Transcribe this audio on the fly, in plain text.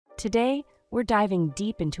Today, we're diving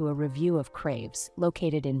deep into a review of Craves,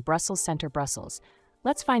 located in Brussels Center, Brussels.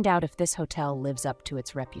 Let's find out if this hotel lives up to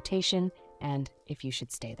its reputation and if you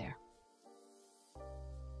should stay there.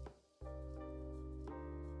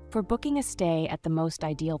 For booking a stay at the most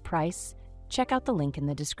ideal price, check out the link in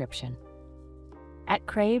the description. At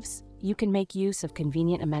Craves, you can make use of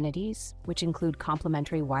convenient amenities, which include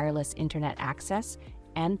complimentary wireless internet access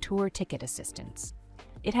and tour ticket assistance.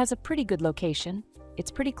 It has a pretty good location. It's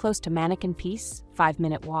pretty close to Mannequin Peace,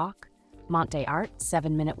 5-minute walk, Monte Art,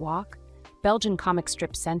 7-minute walk, Belgian Comic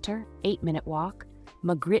Strip Center, 8-minute walk,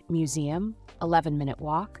 Magritte Museum, 11-minute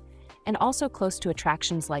walk, and also close to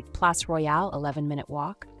attractions like Place Royale, 11-minute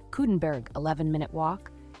walk, Coudenberg, 11-minute walk,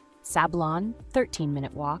 Sablon,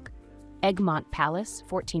 13-minute walk, Egmont Palace,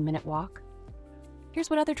 14-minute walk. Here's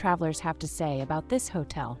what other travelers have to say about this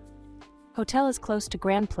hotel. Hotel is close to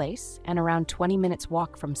Grand Place and around 20 minutes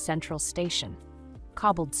walk from Central Station.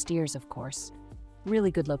 Cobbled stairs, of course.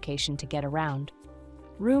 Really good location to get around.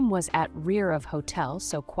 Room was at rear of hotel,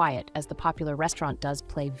 so quiet as the popular restaurant does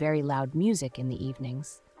play very loud music in the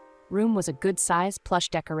evenings. Room was a good size, plush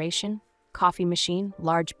decoration, coffee machine,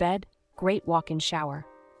 large bed, great walk-in shower.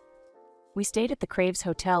 We stayed at the Craves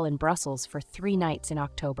Hotel in Brussels for 3 nights in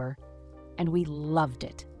October, and we loved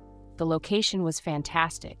it. The location was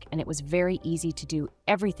fantastic, and it was very easy to do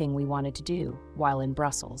everything we wanted to do while in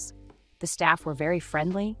Brussels. The staff were very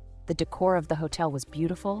friendly, the decor of the hotel was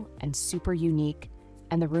beautiful and super unique,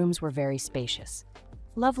 and the rooms were very spacious.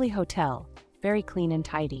 Lovely hotel, very clean and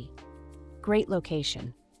tidy. Great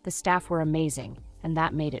location. The staff were amazing, and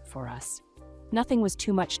that made it for us. Nothing was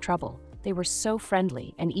too much trouble. They were so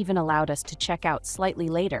friendly and even allowed us to check out slightly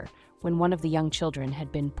later when one of the young children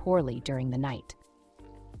had been poorly during the night.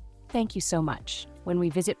 Thank you so much. When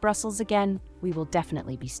we visit Brussels again, we will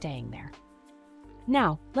definitely be staying there.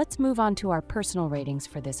 Now, let's move on to our personal ratings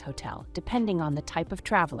for this hotel, depending on the type of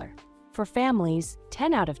traveler. For families,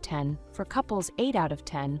 10 out of 10. For couples, 8 out of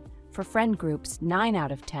 10. For friend groups, 9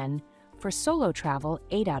 out of 10. For solo travel,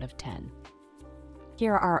 8 out of 10.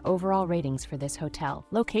 Here are our overall ratings for this hotel.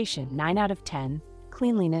 Location, 9 out of 10.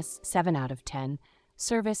 Cleanliness, 7 out of 10.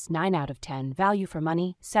 Service, 9 out of 10. Value for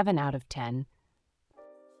money, 7 out of 10.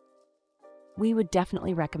 We would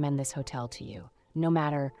definitely recommend this hotel to you, no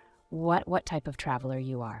matter what type of traveler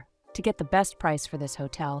you are. To get the best price for this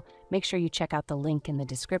hotel, make sure you check out the link in the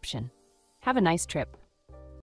description. Have a nice trip.